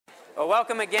Well,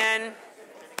 welcome again.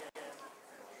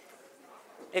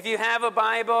 If you have a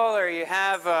Bible or you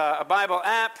have a Bible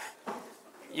app,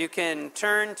 you can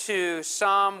turn to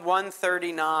Psalm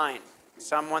 139.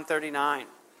 Psalm 139.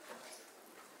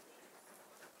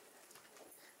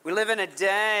 We live in a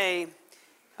day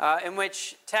in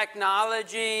which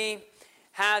technology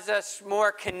has us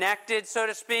more connected, so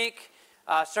to speak.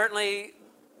 Certainly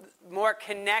more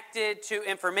connected to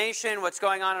information, what's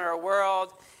going on in our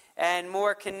world, and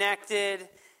more connected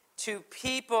to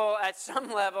people at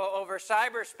some level over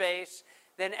cyberspace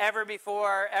than ever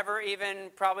before, ever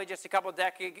even probably just a couple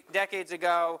decades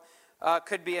ago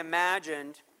could be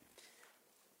imagined.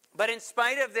 But in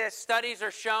spite of this, studies are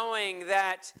showing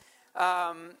that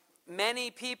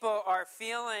many people are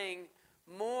feeling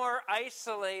more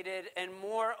isolated and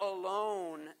more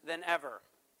alone than ever.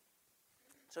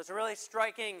 So it's a really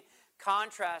striking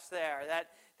contrast there,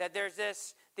 that there's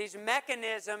these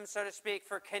mechanisms, so to speak,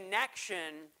 for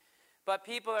connection, but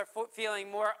people are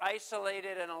feeling more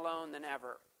isolated and alone than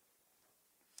ever.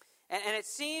 And it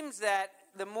seems that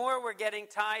the more we're getting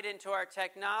tied into our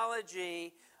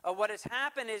technology, what has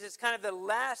happened is it's kind of the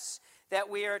less that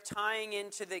we are tying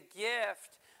into the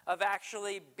gift of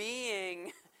actually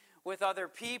being with other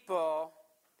people.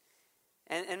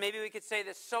 And maybe we could say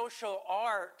the social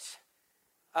art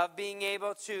of being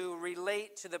able to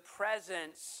relate to the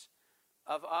presence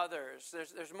of others.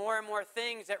 There's more and more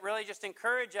things that really just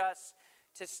encourage us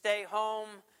to stay home,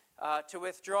 to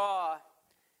withdraw,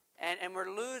 and we're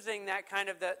losing that kind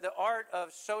of the art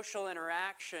of social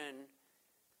interaction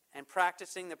and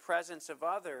practicing the presence of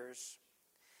others.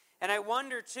 And I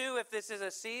wonder too if this is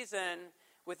a season,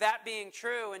 with that being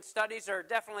true, and studies are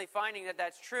definitely finding that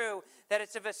that's true, that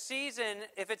if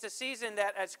it's a season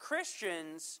that as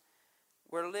Christians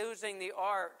we're losing the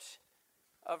art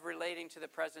of relating to the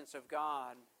presence of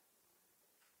God.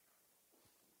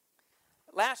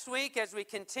 Last week, as we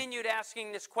continued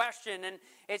asking this question, and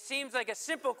it seems like a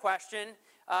simple question,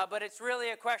 but it's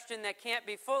really a question that can't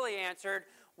be fully answered.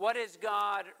 What is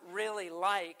God really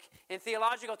like? In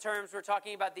theological terms, we're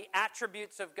talking about the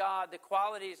attributes of God, the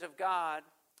qualities of God.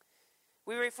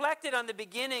 We reflected on the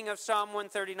beginning of Psalm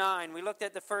 139. We looked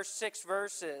at the first 6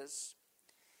 verses.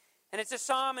 And it's a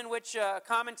psalm in which a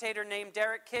commentator named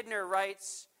Derek Kidner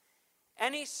writes,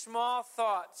 "Any small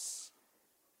thoughts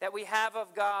that we have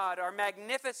of God are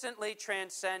magnificently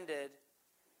transcended.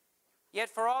 Yet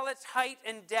for all its height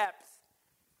and depth,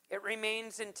 it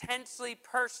remains intensely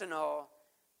personal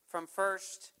from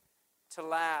first to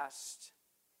last."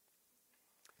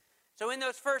 So in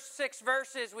those first 6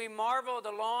 verses, we marveled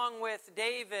along with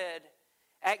David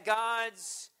at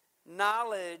God's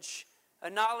knowledge, a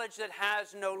knowledge that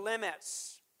has no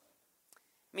limits.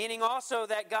 Meaning also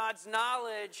that God's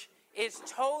knowledge is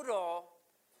total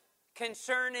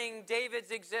concerning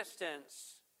David's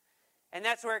existence. And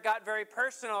that's where it got very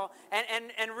personal.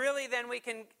 And really then we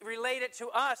can relate it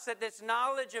to us, that this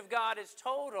knowledge of God is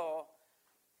total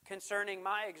concerning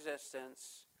my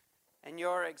existence and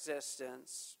your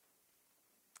existence.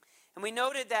 And we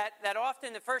noted that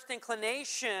often the first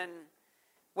inclination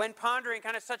when pondering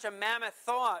kind of such a mammoth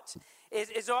thought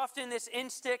is often this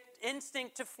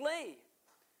instinct to flee,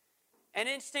 an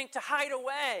instinct to hide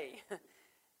away.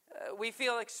 We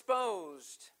feel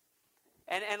exposed.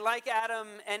 And like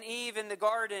Adam and Eve in the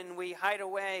garden, we hide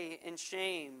away in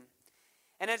shame.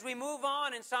 And as we move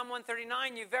on in Psalm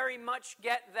 139, you very much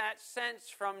get that sense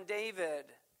from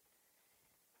David.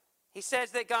 He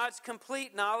says that God's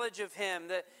complete knowledge of him,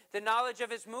 the knowledge of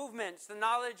his movements, the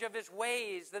knowledge of his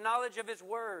ways, the knowledge of his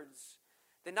words,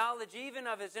 the knowledge even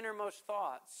of his innermost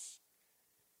thoughts,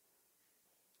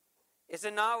 is a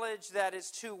knowledge that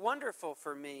is too wonderful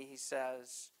for me, he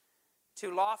says,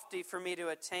 too lofty for me to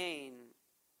attain.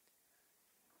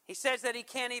 He says that he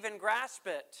can't even grasp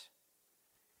it.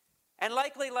 And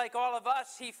likely, like all of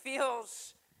us, he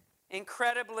feels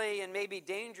incredibly and maybe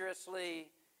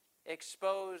dangerously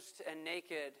exposed and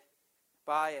naked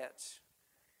by it.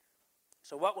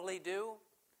 So what will he do?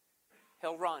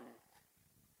 He'll run.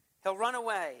 He'll run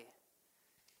away.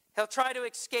 He'll try to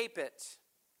escape it.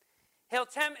 He'll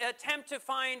attempt to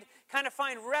find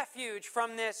refuge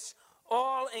from this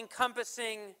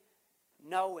all-encompassing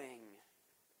knowing.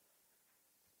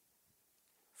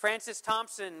 Francis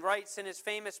Thompson writes in his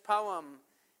famous poem,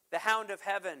 "The Hound of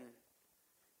Heaven,"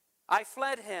 "I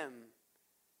fled him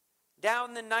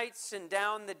down the nights and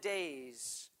down the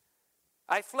days.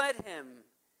 I fled him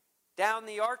down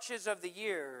the arches of the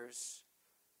years.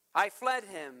 I fled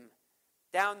him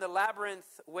down the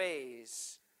labyrinth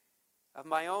ways of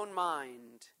my own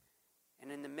mind and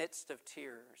in the midst of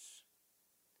tears."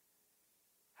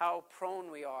 How prone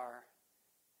we are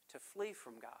to flee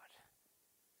from God.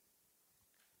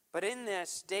 But in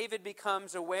this, David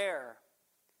becomes aware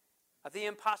of the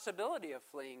impossibility of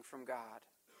fleeing from God.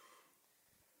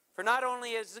 For not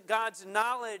only is God's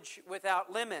knowledge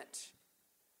without limit,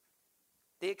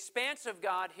 the expanse of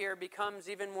God here becomes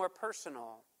even more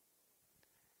personal.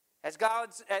 As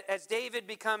David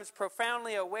becomes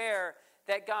profoundly aware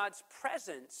that God's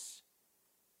presence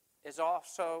is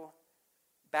also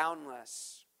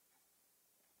boundless.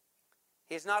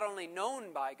 He is not only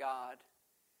known by God,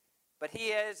 but he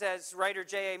is, as writer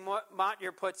J.A.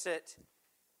 Motyer puts it,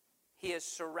 he is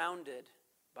surrounded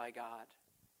by God.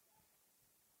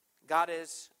 God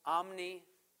is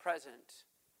omnipresent,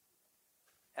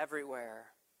 everywhere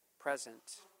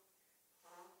present.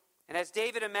 And as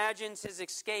David imagines his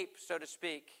escape, so to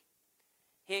speak,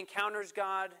 he encounters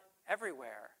God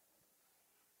everywhere.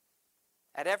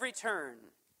 At every turn,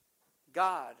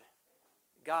 God,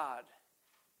 God,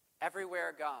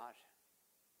 everywhere God.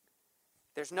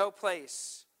 There's no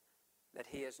place that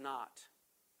he is not.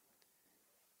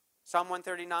 Psalm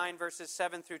 139, verses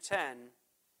 7 through 10.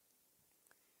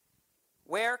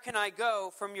 Where can I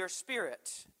go from your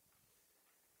spirit?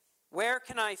 Where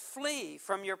can I flee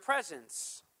from your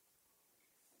presence?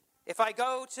 If I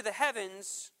go to the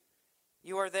heavens,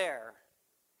 you are there.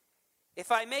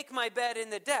 If I make my bed in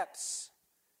the depths,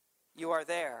 you are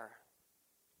there.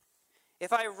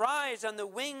 If I rise on the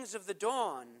wings of the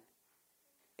dawn,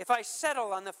 if I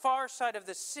settle on the far side of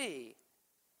the sea,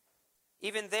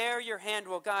 even there your hand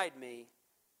will guide me,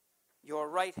 your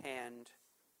right hand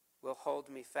will hold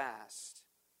me fast.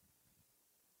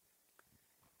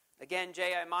 Again,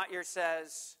 J.I. Motyer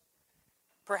says,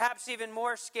 perhaps even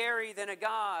more scary than a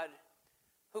God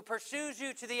who pursues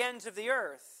you to the ends of the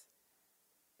earth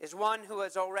is one who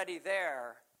is already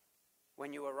there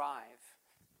when you arrive.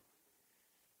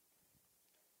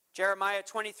 Jeremiah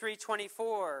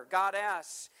 23:24, God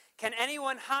asks, can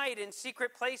anyone hide in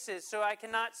secret places so I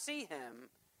cannot see him?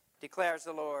 Declares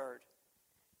the Lord.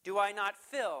 Do I not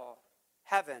fill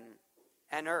heaven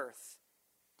and earth?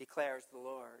 Declares the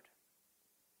Lord.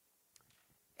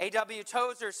 A.W.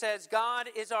 Tozer says, God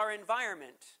is our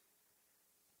environment,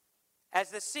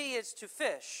 as the sea is to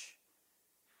fish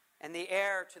and the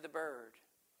air to the bird.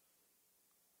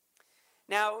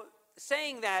 Now,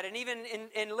 saying that, and even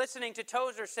in listening to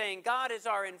Tozer saying, God is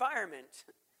our environment,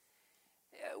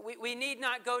 we need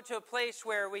not go to a place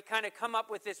where we kind of come up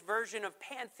with this version of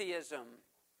pantheism.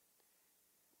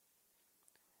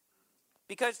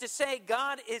 Because to say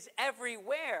God is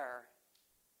everywhere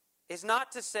is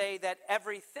not to say that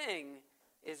everything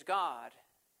is God.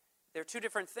 They're two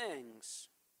different things.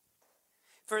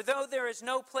 For though there is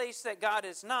no place that God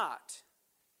is not,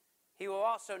 he will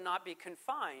also not be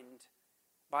confined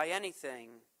by anything.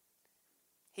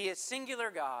 He is singular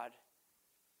God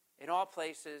in all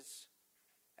places,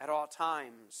 at all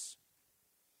times.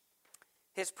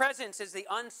 His presence is the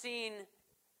unseen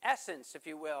essence, if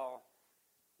you will,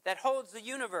 that holds the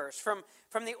universe from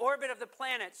the orbit of the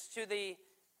planets to the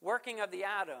working of the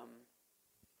atom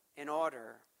in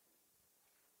order.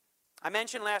 I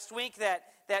mentioned last week that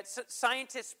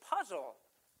scientists puzzle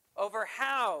over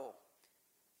how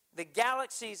the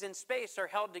galaxies in space are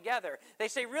held together. They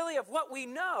say, really, of what we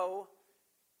know,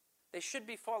 they should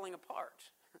be falling apart.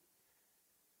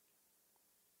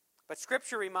 But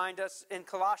Scripture reminds us in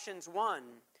Colossians 1,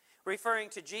 referring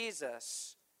to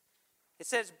Jesus, it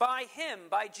says, by him,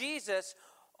 by Jesus,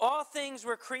 all things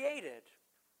were created.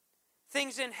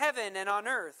 Things in heaven and on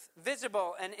earth,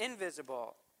 visible and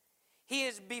invisible. He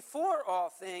is before all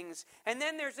things. And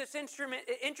then there's this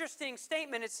interesting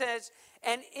statement. It says,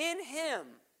 and in him,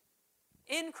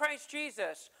 in Christ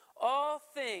Jesus, all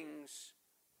things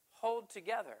hold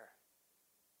together.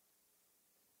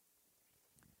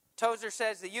 Tozer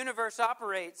says the universe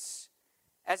operates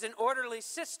as an orderly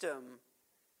system,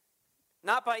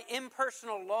 not by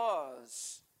impersonal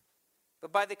laws,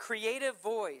 but by the creative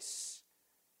voice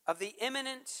of the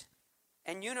immanent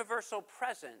and universal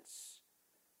presence,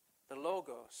 the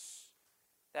Logos,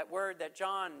 that word that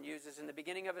John uses in the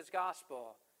beginning of his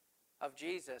gospel of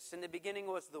Jesus. In the beginning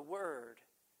was the Word,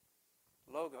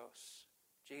 Logos,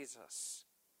 Jesus.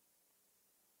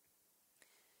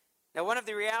 Now, one of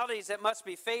the realities that must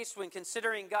be faced when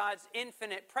considering God's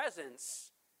infinite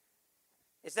presence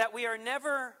is that we are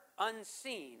never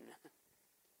unseen.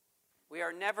 We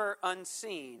are never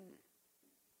unseen.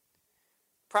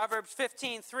 Proverbs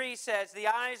 15:3 says, the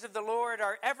eyes of the Lord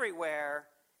are everywhere,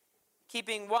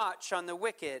 keeping watch on the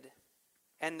wicked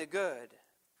and the good.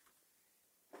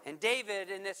 And David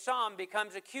in this psalm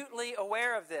becomes acutely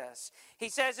aware of this. He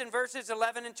says in verses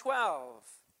 11 and 12,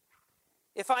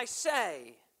 if I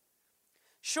say,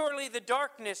 surely the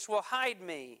darkness will hide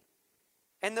me,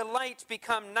 and the light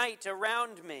become night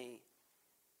around me.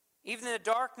 Even the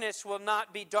darkness will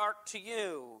not be dark to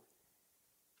you.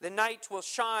 The night will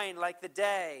shine like the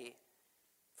day,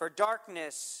 for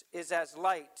darkness is as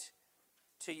light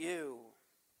to you.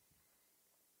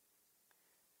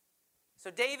 So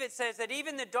David says that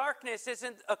even the darkness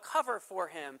isn't a cover for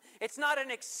him. It's not an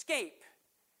escape.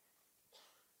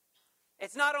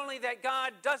 It's not only that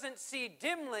God doesn't see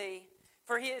dimly,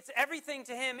 for it's everything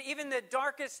to him. Even the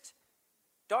darkest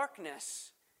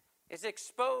darkness is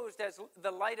exposed as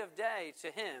the light of day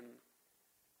to him,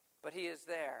 but he is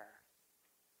there.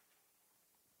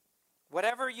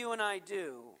 Whatever you and I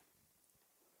do,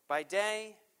 by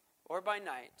day or by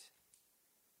night,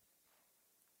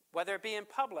 whether it be in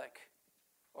public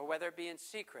or whether it be in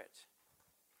secret,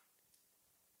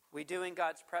 we do in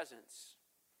God's presence.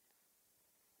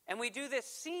 And we do this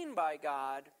seen by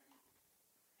God.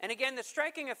 And again, the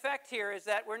striking effect here is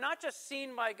that we're not just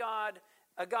seen by God,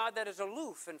 a God that is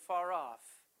aloof and far off,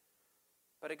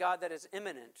 but a God that is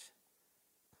immanent,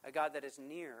 a God that is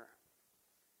near.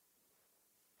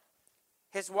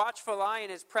 His watchful eye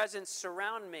and his presence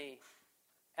surround me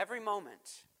every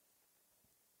moment.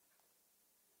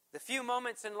 The few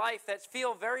moments in life that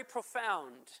feel very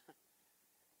profound,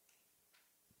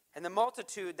 and the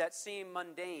multitude that seem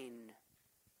mundane.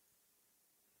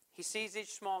 He sees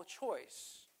each small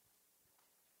choice,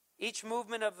 each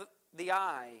movement of the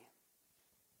eye,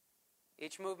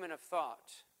 each movement of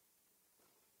thought.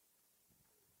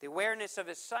 The awareness of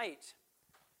his sight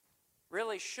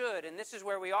really should, and this is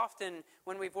where we often,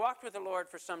 when we've walked with the Lord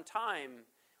for some time,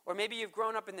 or maybe you've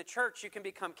grown up in the church, you can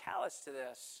become callous to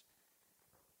this.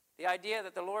 The idea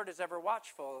that the Lord is ever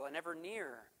watchful and ever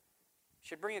near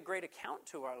should bring a great account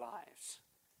to our lives,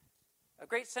 a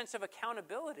great sense of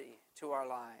accountability to our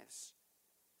lives.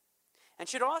 And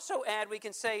should also add, we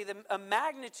can say, a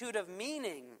magnitude of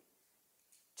meaning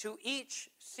to each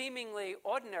seemingly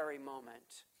ordinary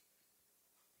moment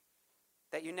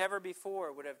that you never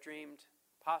before would have dreamed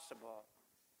possible.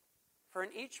 For in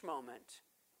each moment,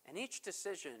 and each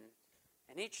decision,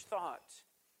 and each thought,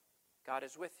 God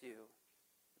is with you,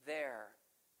 there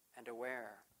and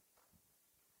aware.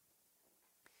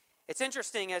 It's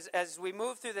interesting, as we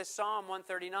move through this Psalm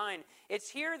 139, it's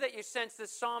here that you sense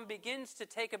this psalm begins to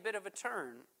take a bit of a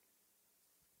turn.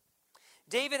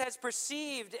 David has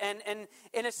perceived and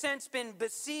in a sense been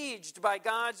besieged by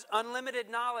God's unlimited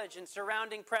knowledge and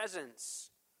surrounding presence.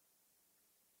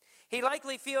 He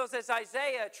likely feels as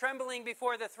Isaiah trembling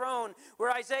before the throne,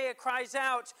 where Isaiah cries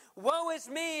out, "Woe is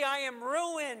me, I am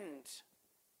ruined."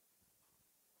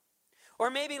 Or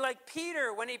maybe like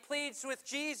Peter when he pleads with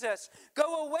Jesus,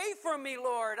 "Go away from me,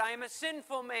 Lord, I am a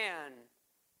sinful man."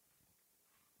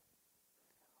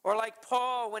 Or like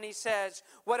Paul when he says,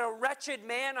 "What a wretched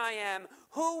man I am.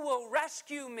 Who will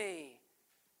rescue me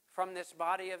from this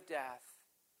body of death?"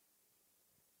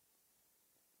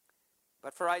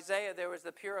 But for Isaiah, there was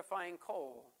the purifying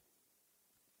coal.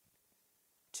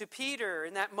 To Peter,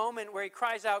 in that moment where he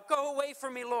cries out, "Go away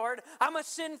from me, Lord, I'm a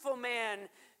sinful man,"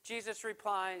 Jesus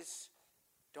replies,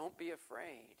 "Don't be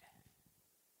afraid."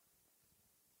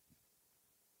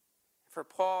 For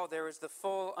Paul, there is the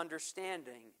full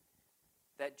understanding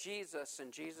that Jesus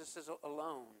and Jesus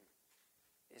alone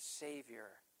is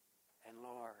Savior and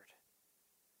Lord.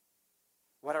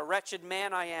 What a wretched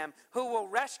man I am. Who will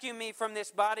rescue me from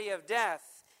this body of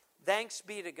death? Thanks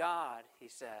be to God, he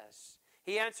says.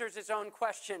 He answers his own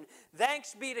question.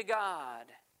 Thanks be to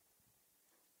God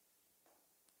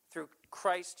through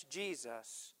Christ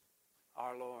Jesus,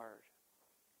 our Lord.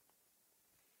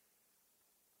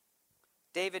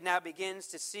 David now begins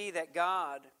to see that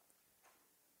God,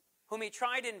 whom he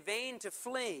tried in vain to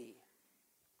flee,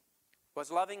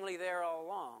 was lovingly there all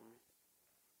along.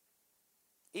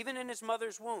 Even in his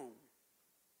mother's womb.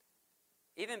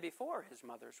 Even before his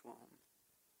mother's womb.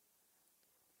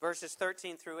 Verses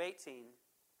 13 through 18.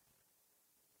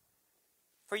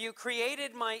 For you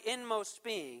created my inmost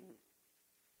being.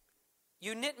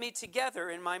 You knit me together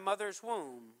in my mother's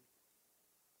womb.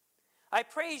 I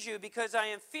praise you because I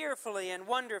am fearfully and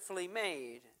wonderfully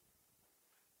made.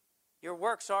 Your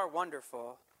works are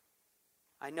wonderful.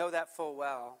 I know that full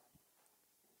well.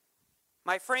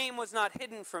 My frame was not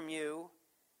hidden from you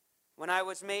when I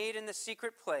was made in the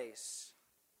secret place,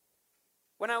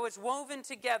 when I was woven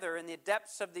together in the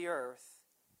depths of the earth.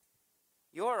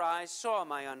 Your eyes saw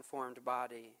my unformed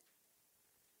body.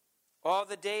 All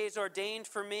the days ordained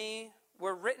for me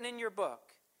were written in your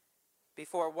book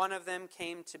before one of them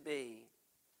came to be.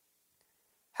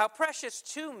 How precious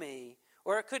to me,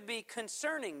 or it could be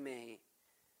concerning me,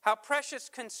 how precious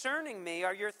concerning me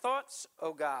are your thoughts,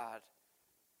 O God.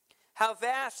 How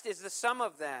vast is the sum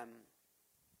of them.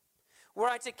 Were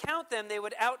I to count them, they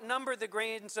would outnumber the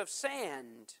grains of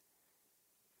sand.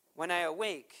 When I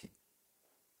awake,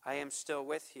 I am still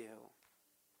with you.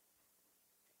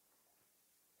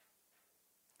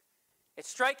 It's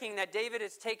striking that David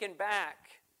is taken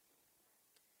back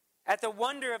at the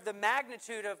wonder of the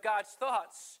magnitude of God's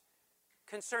thoughts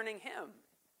concerning him.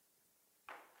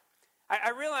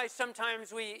 I realize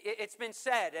sometimes it's been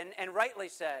said, and rightly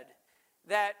said,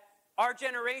 that our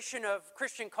generation of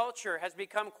Christian culture has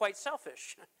become quite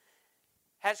selfish,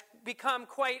 has become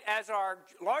quite, as our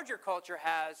larger culture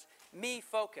has,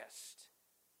 me-focused.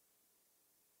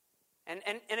 And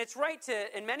it's right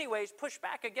to, in many ways, push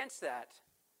back against that.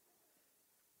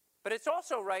 But it's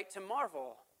also right to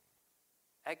marvel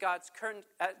at God's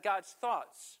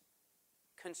thoughts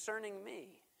concerning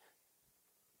me.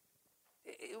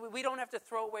 We don't have to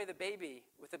throw away the baby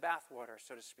with the bathwater,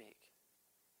 so to speak.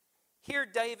 Here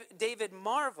David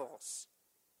marvels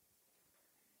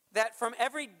that from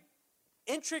every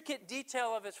intricate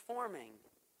detail of his forming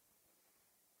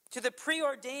to the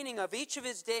preordaining of each of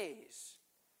his days,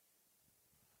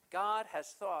 God has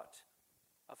thought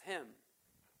of him.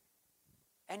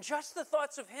 And just the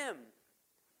thoughts of him,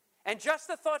 and just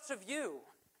the thoughts of you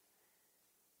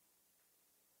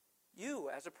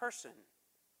as a person,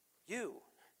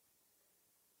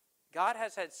 God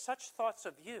has had such thoughts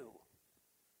of you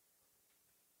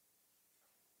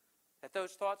that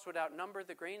those thoughts would outnumber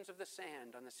the grains of the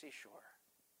sand on the seashore.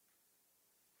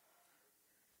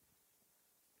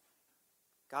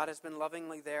 God has been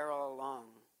lovingly there all along.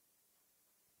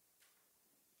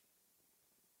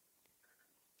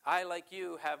 I, like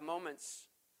you, have moments,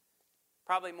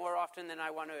 probably more often than I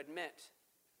want to admit,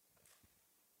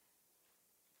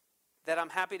 that I'm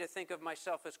happy to think of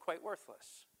myself as quite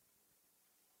worthless.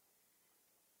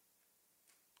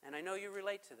 And I know you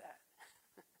relate to that.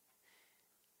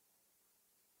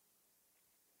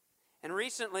 And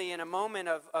recently, in a moment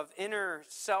of inner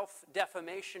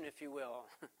self-defamation, if you will,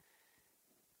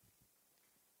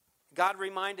 God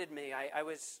reminded me, I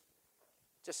was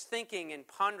just thinking and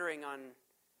pondering on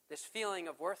this feeling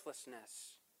of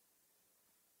worthlessness.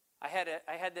 I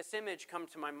had this image come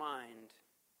to my mind.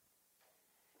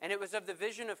 And it was of the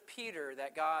vision of Peter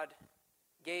that God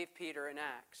gave Peter in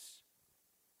Acts,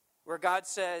 where God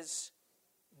says,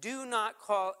 "Do not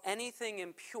call anything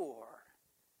impure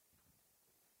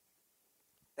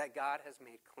that God has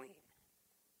made clean."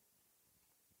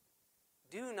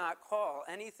 Do not call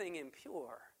anything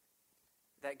impure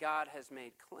that God has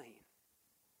made clean.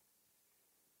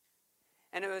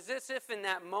 And it was as if in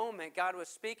that moment God was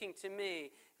speaking to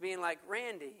me, being like,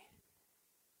 Randy,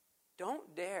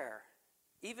 don't dare,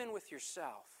 even with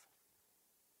yourself,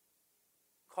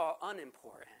 call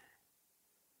unimportant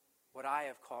what I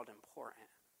have called important.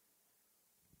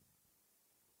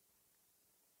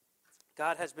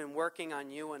 God has been working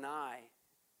on you and I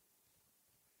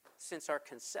since our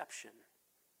conception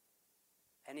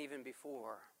and even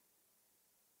before.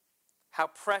 How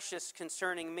precious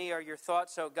concerning me are your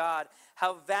thoughts, O God.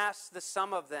 How vast the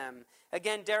sum of them.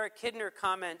 Again, Derek Kidner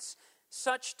comments,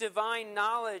 such divine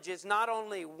knowledge is not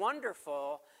only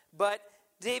wonderful, but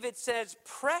David says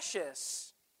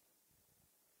precious,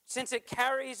 since it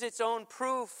carries its own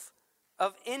proof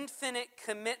of infinite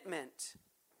commitment.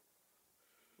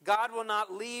 God will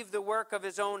not leave the work of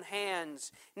his own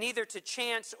hands, neither to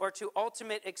chance or to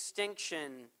ultimate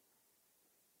extinction.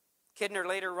 Kidner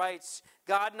later writes,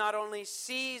 God not only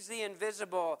sees the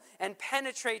invisible and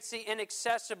penetrates the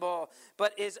inaccessible,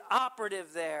 but is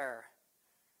operative there.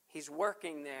 He's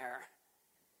working there.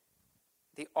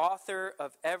 The author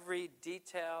of every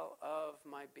detail of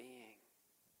my being.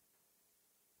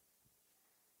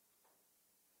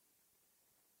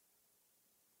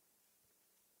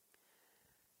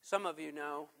 Some of you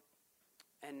know,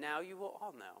 and now you will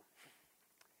all know,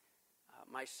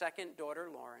 my second daughter,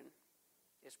 Lauren,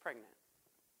 is pregnant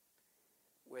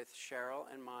with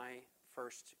Cheryl and my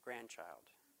first grandchild.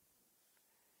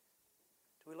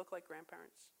 Do we look like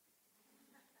grandparents?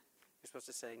 You're supposed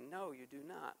to say, no, you do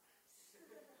not.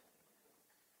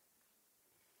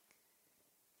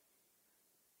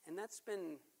 And that's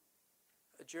been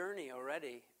a journey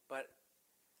already, but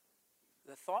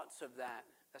the thoughts of that,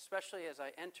 especially as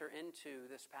I enter into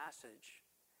this passage,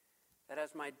 that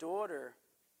as my daughter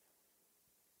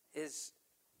is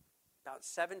about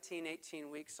 17, 18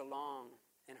 weeks along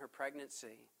in her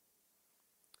pregnancy,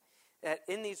 that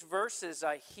in these verses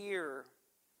I hear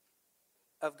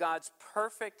of God's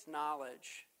perfect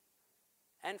knowledge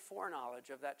and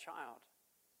foreknowledge of that child.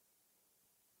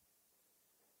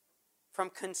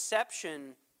 From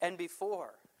conception and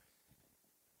before,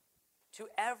 to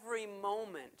every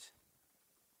moment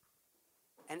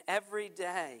and every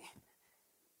day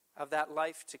of that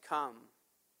life to come.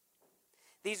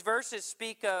 These verses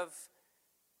speak of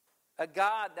a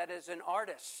God that is an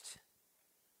artist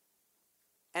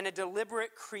and a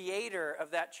deliberate creator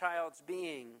of that child's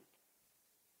being.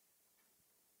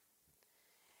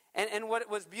 And what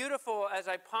was beautiful as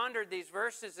I pondered these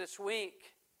verses this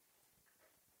week,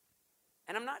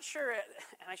 and I'm not sure,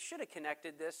 and I should have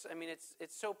connected this, I mean,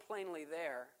 it's so plainly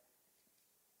there,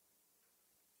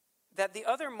 that the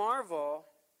other marvel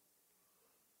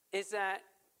is that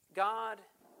God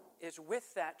is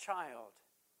with that child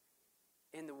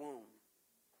in the womb.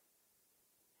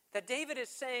 That David is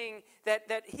saying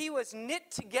that he was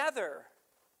knit together,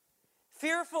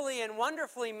 fearfully and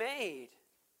wonderfully made,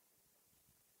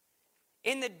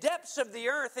 in the depths of the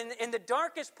earth, in the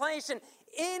darkest place, and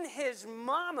in his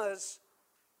mama's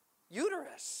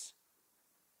uterus.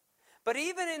 But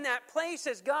even in that place,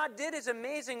 as God did his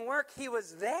amazing work, he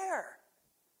was there.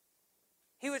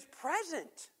 He was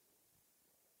present.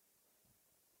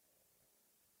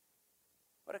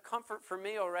 What a comfort for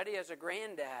me already as a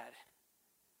granddad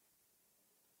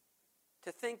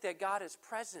to think that God is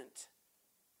present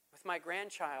with my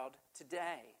grandchild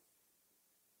today.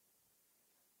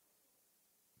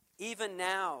 Even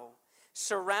now,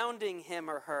 surrounding him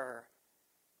or her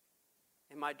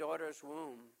in my daughter's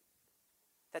womb,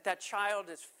 that child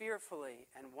is fearfully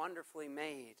and wonderfully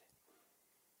made.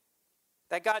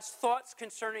 That God's thoughts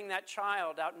concerning that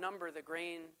child outnumber the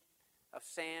grain of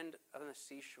sand on the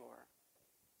seashore.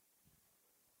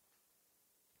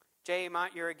 J.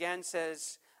 Montyer again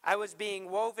says, I was being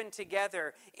woven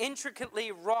together,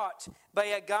 intricately wrought by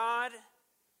a God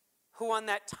who on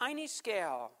that tiny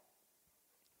scale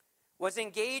was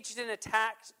engaged in a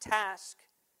task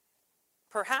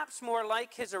perhaps more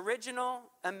like his original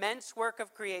immense work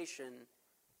of creation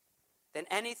than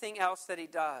anything else that he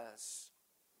does.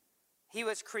 He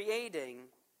was creating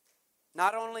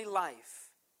not only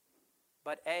life,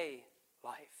 but a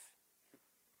life.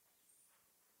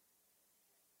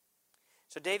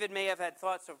 So David may have had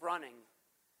thoughts of running,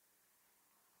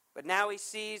 but now he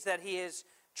sees that he is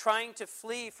trying to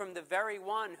flee from the very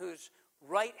one whose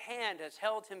right hand has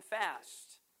held him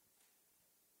fast,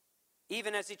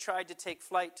 even as he tried to take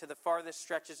flight to the farthest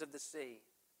stretches of the sea.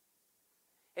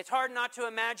 It's hard not to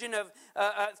imagine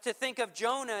to think of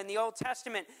Jonah in the Old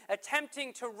Testament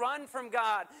attempting to run from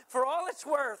God. For all it's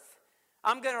worth,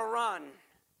 I'm going to run.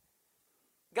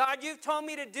 God, you've told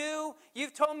me to do,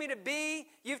 you've told me to be,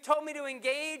 you've told me to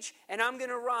engage, and I'm going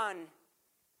to run.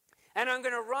 And I'm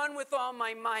going to run with all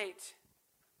my might.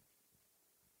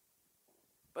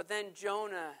 But then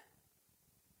Jonah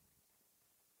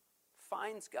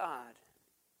finds God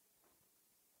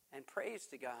and prays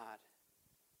to God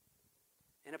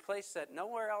in a place that no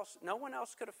one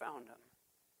else could have found him.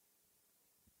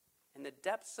 In the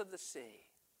depths of the sea,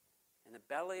 in the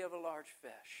belly of a large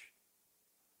fish,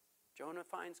 Jonah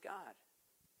finds God.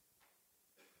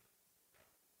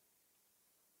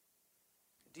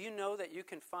 Do you know that you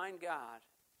can find God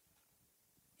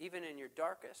even in your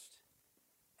darkest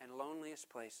and loneliest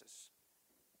places?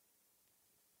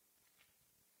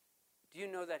 Do you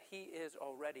know that he is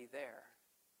already there,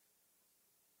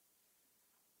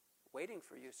 waiting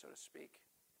for you, so to speak?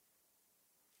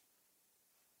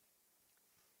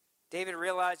 David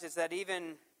realizes that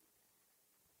even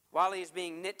while he's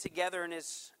being knit together in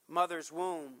his mother's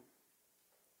womb,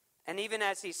 and even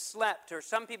as he slept, or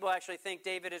some people actually think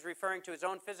David is referring to his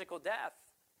own physical death,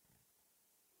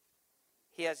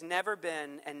 he has never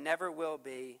been and never will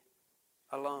be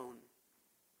alone.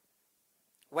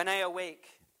 When I awake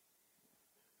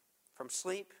from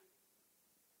sleep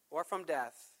or from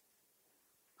death,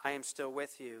 I am still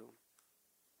with you.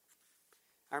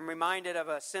 I'm reminded of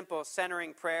a simple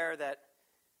centering prayer that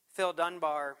Phil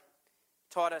Dunbar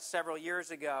taught us several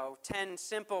years ago. 10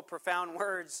 simple, profound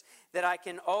words that I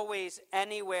can always,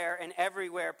 anywhere, and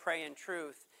everywhere pray in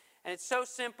truth. And it's so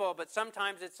simple, but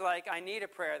sometimes it's like I need a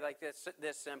prayer like this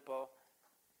simple.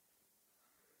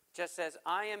 It just says,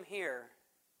 I am here.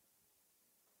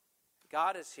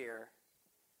 God is here.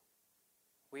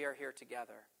 We are here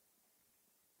together.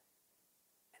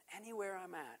 And anywhere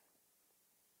I'm at,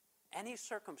 any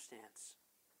circumstance,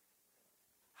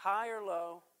 high or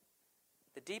low,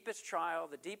 the deepest trial,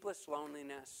 the deepest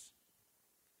loneliness,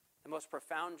 the most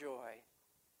profound joy,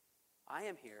 I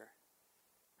am here.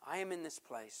 I am in this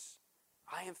place.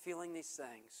 I am feeling these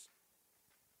things.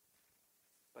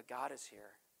 But God is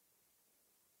here,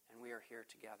 and we are here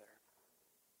together.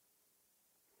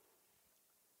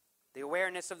 The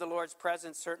awareness of the Lord's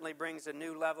presence certainly brings a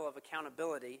new level of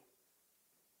accountability.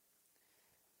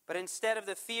 But instead of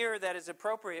the fear that is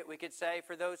appropriate, we could say,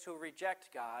 for those who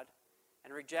reject God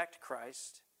and reject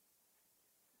Christ,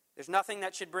 There's nothing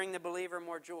that should bring the believer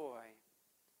more joy,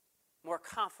 more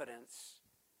confidence,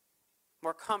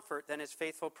 more comfort than his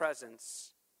faithful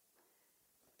presence.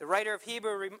 The writer of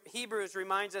Hebrews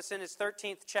reminds us in his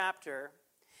 13th chapter,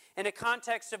 in a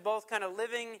context of both kind of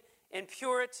living in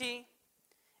purity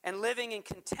and living in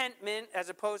contentment as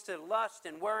opposed to lust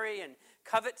and worry and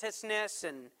covetousness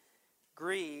and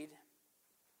greed.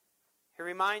 He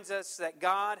reminds us that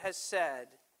God has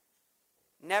said,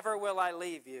 "Never will I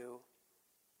leave you,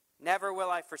 never will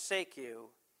I forsake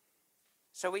you."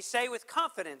 So we say with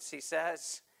confidence, he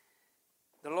says,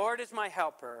 "The Lord is my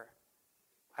helper.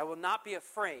 I will not be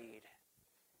afraid.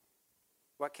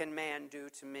 What can man do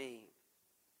to me?"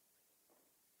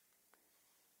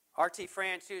 R.T.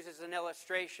 France uses an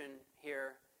illustration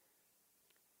here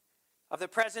of the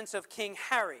presence of King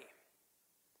Harry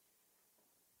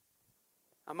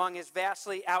among his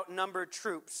vastly outnumbered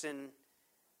troops in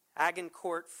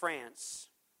Agincourt, France.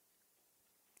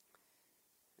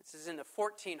 This is in the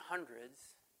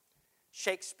 1400s.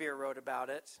 Shakespeare wrote about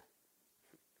it.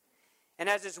 And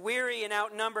as his weary and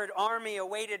outnumbered army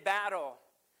awaited battle,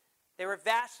 they were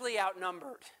vastly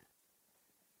outnumbered.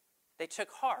 They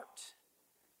took heart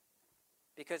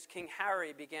because King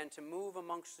Harry began to move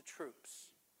amongst the troops.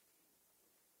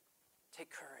 Take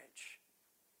courage.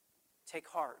 Take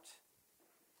heart.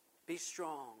 Be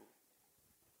strong.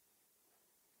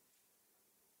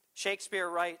 Shakespeare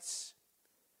writes,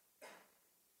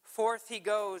 "Forth he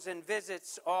goes and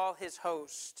visits all his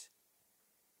host,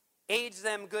 aids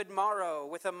them good morrow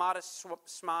with a modest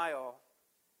smile,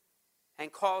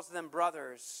 and calls them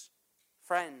brothers,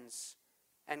 friends,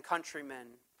 and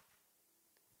countrymen.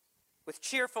 With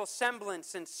cheerful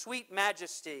semblance and sweet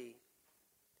majesty,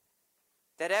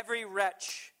 that every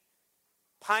wretch,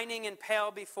 pining and pale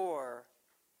before,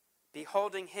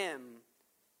 beholding him,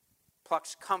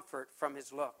 plucks comfort from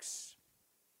his looks."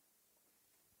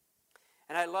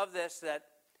 And I love this,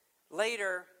 that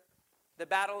later the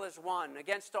battle is won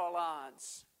against all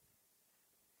odds.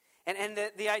 And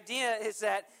the idea is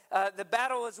that the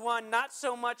battle is won not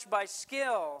so much by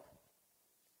skill,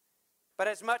 but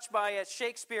as much by, as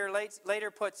Shakespeare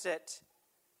later puts it,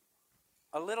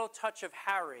 a little touch of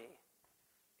Harry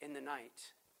in the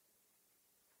night.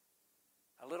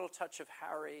 A little touch of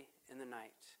Harry in the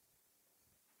night.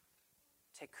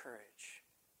 Take courage.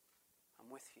 I'm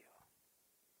with you.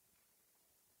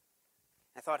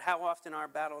 I thought how often our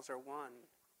battles are won,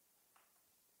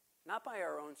 not by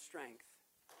our own strength,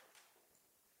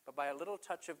 but by a little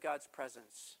touch of God's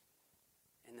presence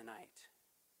in the night.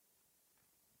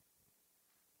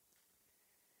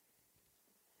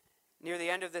 Near the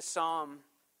end of this psalm,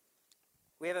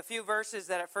 we have a few verses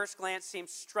that at first glance seem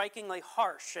strikingly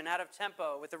harsh and out of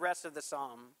tempo with the rest of the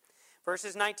psalm.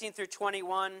 Verses 19 through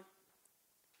 21,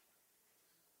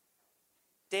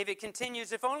 David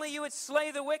continues, "If only you would slay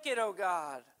the wicked, O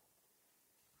God.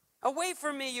 Away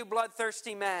from me, you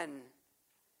bloodthirsty men.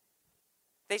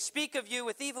 They speak of you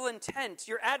with evil intent.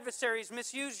 Your adversaries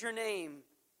misuse your name.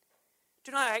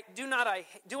 Do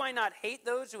I not hate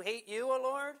those who hate you, O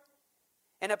Lord,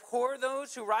 and abhor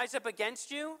those who rise up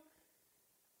against you?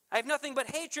 I have nothing but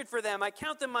hatred for them. I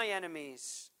count them my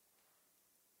enemies."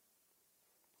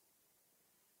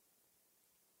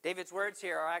 David's words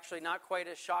here are actually not quite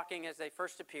as shocking as they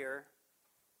first appear.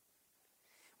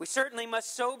 We certainly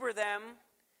must sober them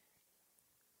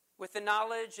with the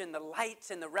knowledge and the light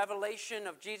and the revelation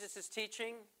of Jesus'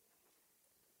 teaching,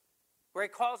 where he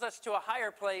calls us to a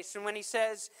higher place. And when he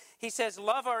says,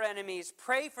 love our enemies,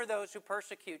 pray for those who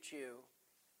persecute you.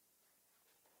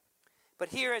 But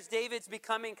here, as David's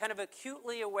becoming kind of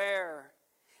acutely aware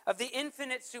of the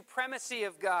infinite supremacy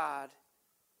of God,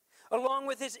 along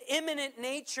with his immanent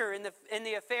nature in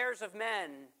the affairs of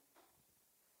men,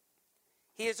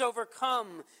 he is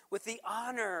overcome with the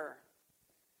honor.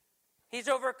 He's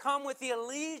overcome with the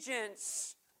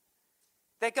allegiance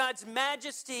that God's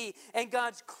majesty and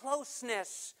God's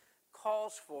closeness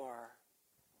calls for.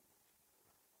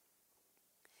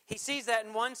 He sees that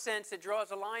in one sense it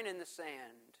draws a line in the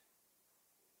sand.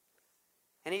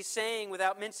 And he's saying,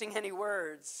 without mincing any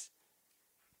words,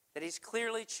 that he's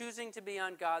clearly choosing to be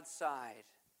on God's side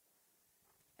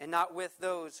and not with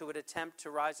those who would attempt to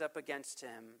rise up against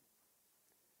him.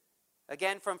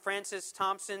 Again, from Francis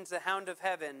Thompson's The Hound of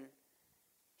Heaven,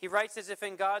 he writes as if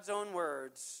in God's own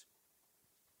words,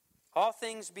 "All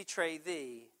things betray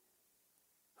thee,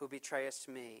 who betrayest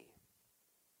me."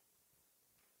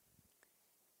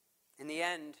 In the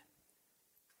end,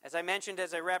 as I mentioned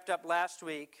as I wrapped up last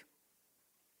week,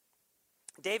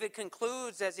 David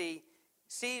concludes as he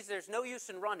sees there's no use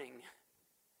in running,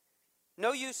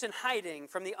 no use in hiding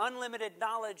from the unlimited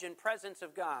knowledge and presence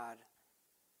of God,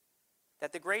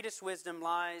 that the greatest wisdom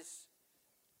lies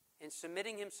in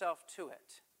submitting himself to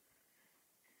it.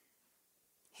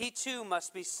 He too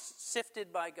must be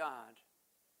sifted by God.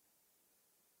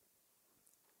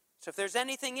 So if there's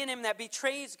anything in him that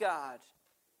betrays God,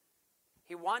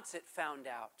 he wants it found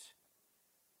out.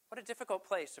 What a difficult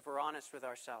place if we're honest with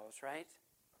ourselves, right?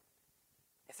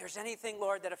 If there's anything,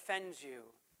 Lord, that offends you,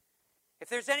 if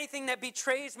there's anything that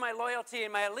betrays my loyalty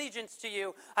and my allegiance to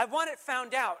you, I want it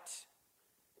found out.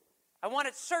 I want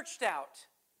it searched out.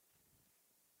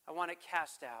 I want it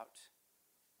cast out.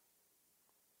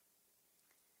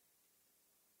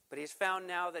 But he's found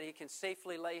now that he can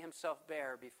safely lay himself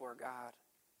bare before God.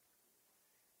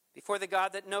 Before the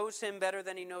God that knows him better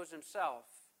than he knows himself.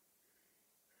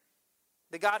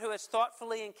 The God who has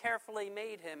thoughtfully and carefully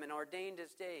made him and ordained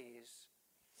his days.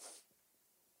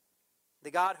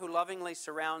 The God who lovingly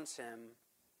surrounds him.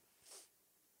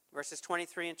 Verses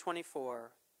 23 and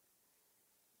 24.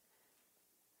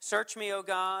 Search me, O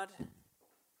God,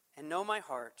 and know my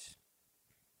heart.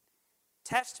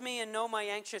 Test me and know my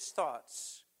anxious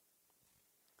thoughts.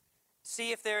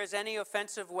 See if there is any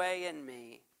offensive way in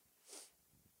me,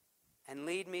 and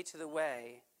lead me to the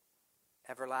way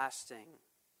everlasting.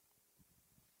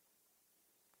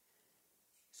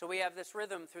 So we have this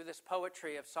rhythm through this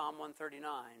poetry of Psalm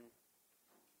 139.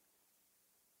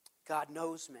 God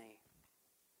knows me.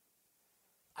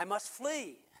 I must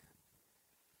flee.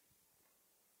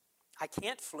 I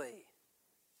can't flee,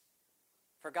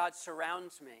 for God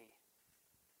surrounds me.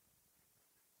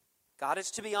 God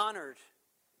is to be honored.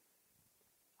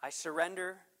 I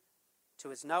surrender to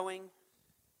his knowing,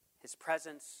 his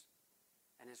presence,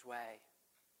 and his way.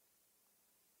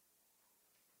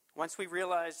 Once we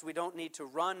realize we don't need to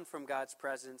run from God's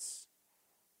presence,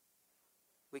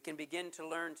 we can begin to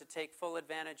learn to take full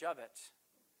advantage of it.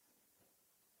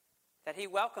 That he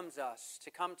welcomes us to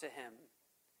come to him.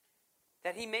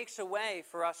 That he makes a way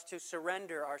for us to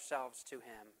surrender ourselves to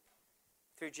him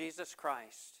through Jesus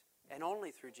Christ, and only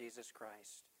through Jesus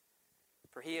Christ.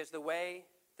 For he is the way,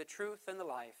 the truth, and the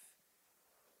life.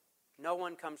 No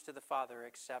one comes to the Father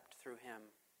except through him.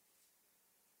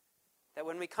 That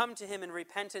when we come to him in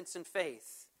repentance and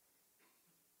faith,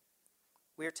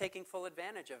 we are taking full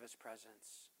advantage of his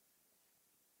presence.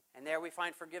 And there we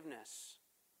find forgiveness.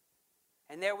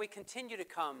 And there we continue to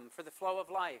come for the flow of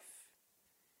life.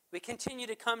 We continue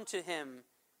to come to him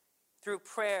through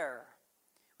prayer.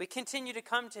 We continue to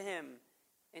come to him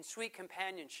in sweet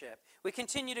companionship. We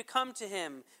continue to come to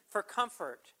him for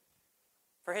comfort,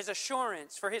 for his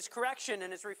assurance, for his correction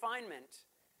and his refinement,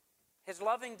 his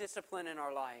loving discipline in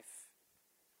our life,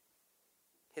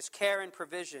 his care and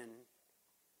provision,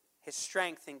 his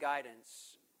strength and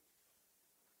guidance.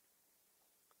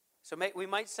 So we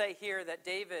might say here that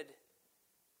David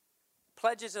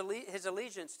pledges his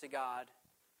allegiance to God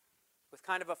with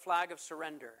kind of a flag of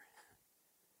surrender.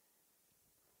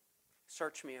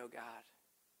 Search me, O God.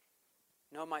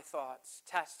 Know my thoughts.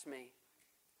 Test me.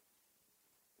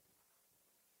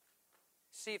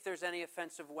 See if there's any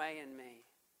offensive way in me.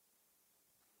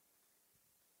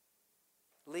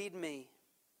 Lead me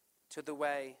to the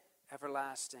way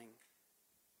everlasting.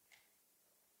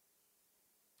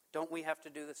 Don't we have to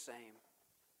do the same?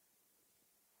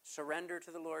 Surrender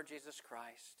to the Lord Jesus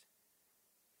Christ.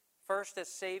 First as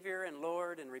Savior and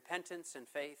Lord in repentance and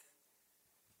faith.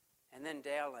 And then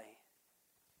daily,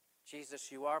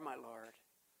 Jesus, you are my Lord.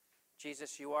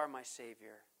 Jesus, you are my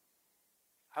Savior.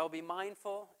 I will be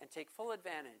mindful and take full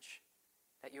advantage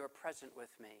that you are present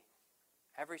with me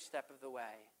every step of the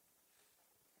way,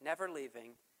 never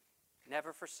leaving,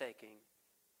 never forsaking,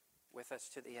 with us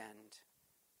to the end.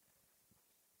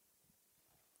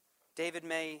 David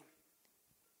may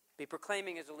be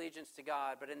proclaiming his allegiance to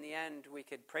God, but in the end we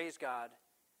could praise God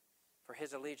for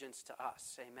his allegiance to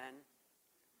us. Amen.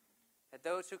 That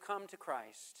those who come to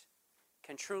Christ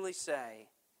can truly say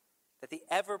that the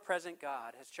ever-present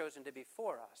God has chosen to be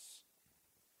for us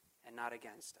and not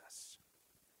against us.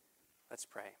 Let's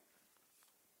pray.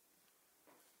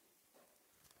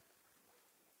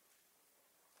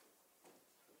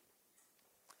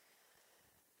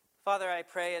 Father, I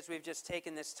pray as we've just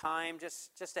taken this time,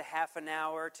 just a half an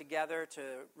hour together to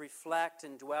reflect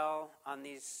and dwell on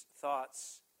these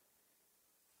thoughts.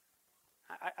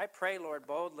 I pray, Lord,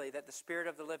 boldly that the Spirit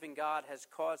of the living God has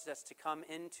caused us to come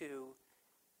into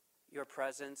your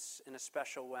presence in a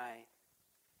special way.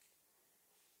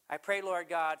 I pray, Lord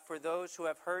God, for those who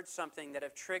have heard something that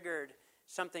have triggered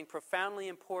something profoundly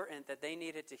important that they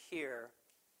needed to hear,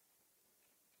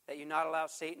 that you not allow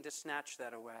Satan to snatch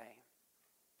that away.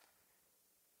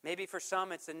 Maybe for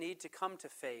some it's a need to come to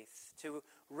faith, to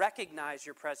recognize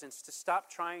your presence, to stop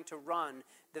trying to run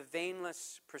the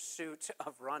vainless pursuit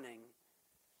of running.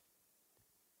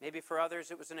 Maybe for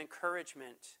others it was an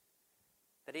encouragement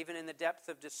that even in the depth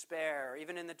of despair,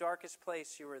 even in the darkest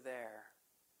place, you were there.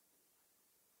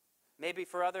 Maybe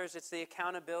for others it's the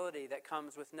accountability that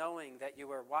comes with knowing that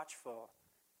you are watchful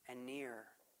and near.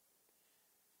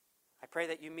 I pray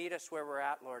that you meet us where we're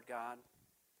at, Lord God.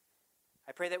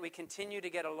 I pray that we continue to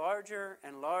get a larger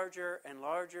and larger and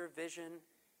larger vision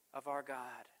of our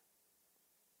God.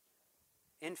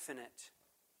 Infinite,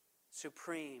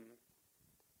 supreme,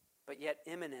 but yet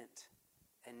imminent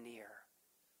and near.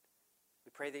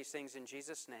 We pray these things in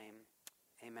Jesus' name.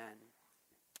 Amen.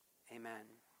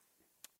 Amen.